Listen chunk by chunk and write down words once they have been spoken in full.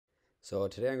So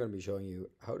today I'm going to be showing you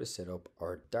how to set up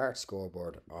our Dart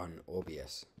scoreboard on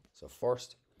OBS. So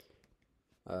first,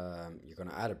 you're going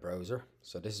to add a browser.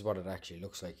 So this is what it actually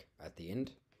looks like at the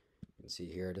end. You can see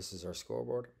here, this is our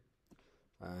scoreboard.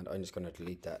 And I'm just going to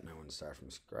delete that now and start from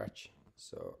scratch.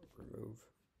 So remove.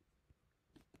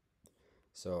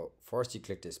 So first you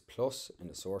click this plus in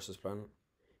the sources panel.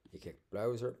 You click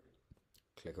browser,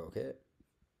 click OK.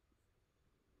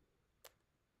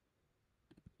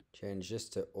 Change this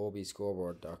to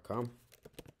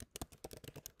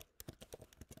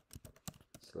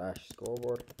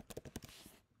OBScoreboard.com/scoreboard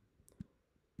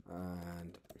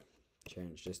and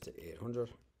change this to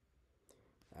 800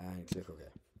 and click OK.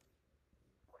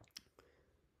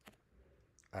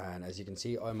 And as you can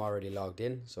see, I'm already logged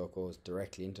in, so it goes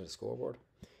directly into the scoreboard.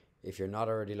 If you're not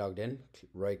already logged in,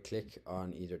 right click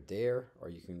on either there, or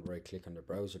you can right click on the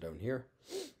browser down here,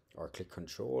 or click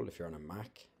Control if you're on a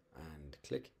Mac and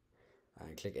click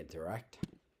interact.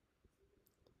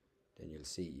 Then you'll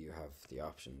see you have the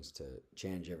options to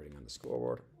change everything on the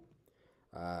scoreboard.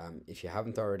 If you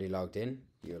haven't already logged in,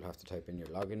 you'll have to type in your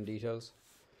login details.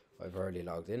 I've already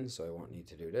logged in, so I won't need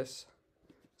to do this.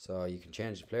 So you can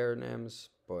change the player names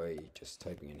by just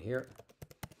typing in here.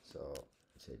 So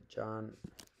say John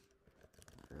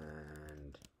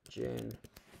and Jane,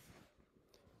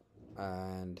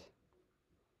 and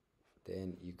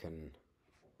then you can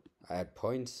add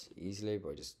points easily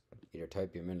by just either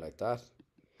type them in like that,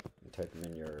 and type them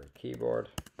in your keyboard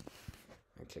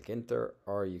and click enter,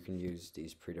 or you can use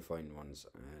these predefined ones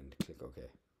and click OK.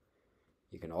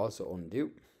 You can also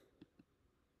undo,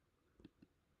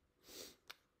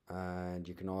 and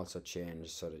you can also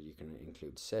change so that you can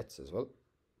include sets as well.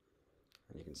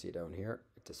 And you can see down here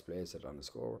it displays it on the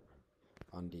score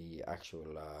on the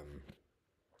actual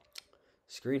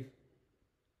screen.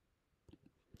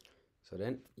 So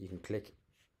then you can click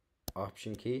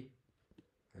option key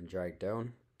and drag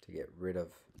down to get rid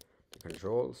of the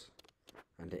controls,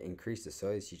 and to increase the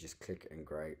size you just click and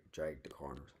drag the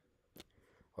corners.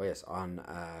 Oh yes, on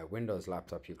a Windows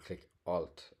laptop you click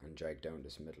Alt and drag down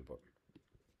this middle button.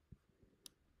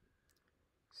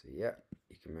 So yeah,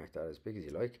 you can make that as big as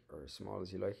you like or as small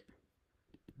as you like,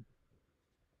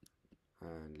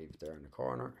 and leave it there in the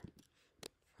corner.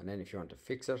 And then if you want to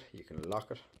fix it, you can lock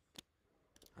it,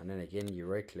 and then again you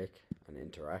right click and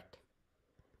interact,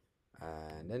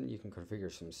 and then you can configure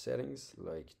some settings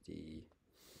like the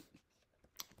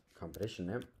competition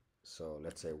name. So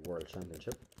let's say World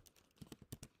Championship.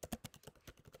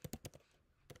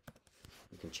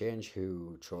 You can change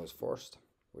who throws first,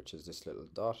 which is this little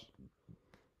dot.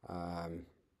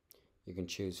 You can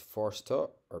choose first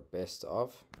to or best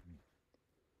of,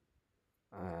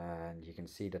 and you can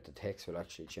see that the text will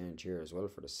actually change here as well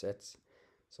for the sets.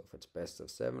 So if it's best of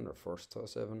 7 or first to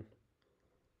 7,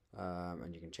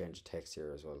 and you can change the text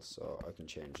here as well. So I can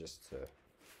change this to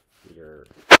either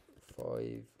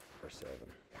 5 or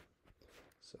 7.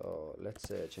 So let's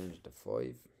say I change it to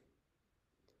 5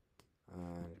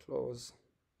 and close.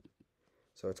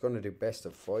 So it's going to do best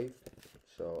of 5.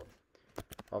 So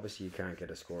obviously you can't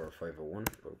get a score of 501,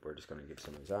 but we're just going to give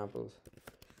some examples.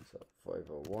 So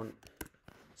 501.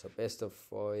 So best of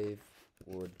 5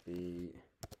 would be,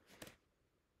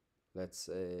 let's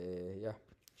say, yeah,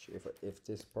 if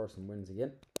this person wins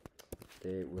again,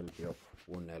 they will be up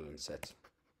 1-0 in sets,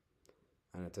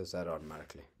 and it does that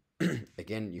automatically.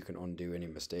 Again, you can undo any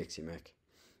mistakes you make,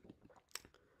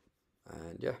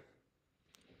 and yeah,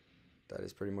 that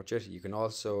is pretty much it. You can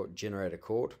also generate a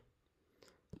code,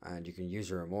 and you can use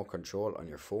your remote control on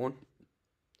your phone.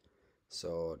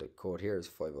 So the code here is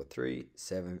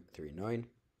 503739.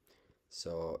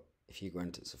 So if you go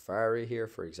into Safari here,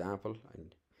 for example,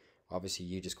 and obviously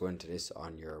you just go into this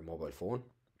on your mobile phone,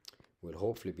 we'll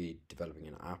hopefully be developing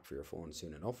an app for your phone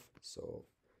soon enough. So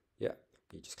yeah,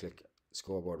 you just click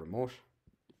Scoreboard Remote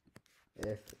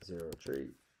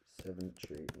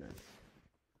F03739,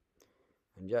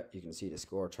 and yeah, you can see the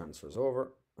score transfers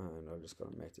over. And I'm just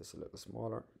going to make this a little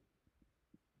smaller,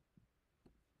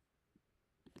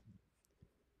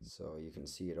 so you can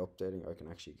see it updating. I can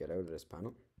actually get out of this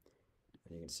panel,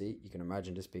 and you can see, you can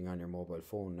imagine this being on your mobile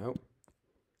phone now.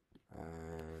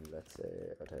 And let's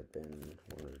say I type in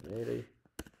 180,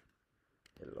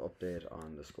 it'll update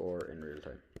on the score in real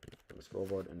time, on the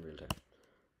scoreboard in real time.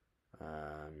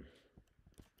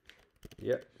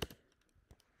 Yeah.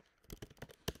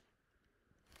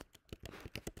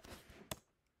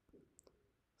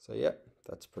 So yeah,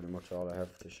 that's pretty much all I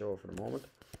have to show for the moment.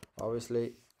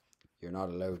 Obviously, you're not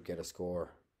allowed to get a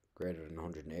score greater than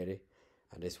 180,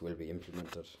 and this will be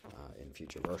implemented in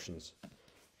future versions.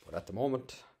 But at the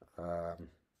moment,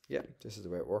 yeah, this is the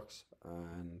way it works,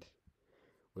 and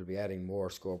We'll be adding more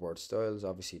scoreboard styles.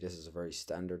 Obviously this is a very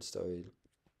standard style,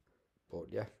 but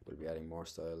yeah, we'll be adding more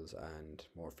styles and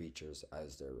more features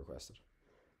as they're requested.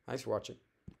 Thanks for watching.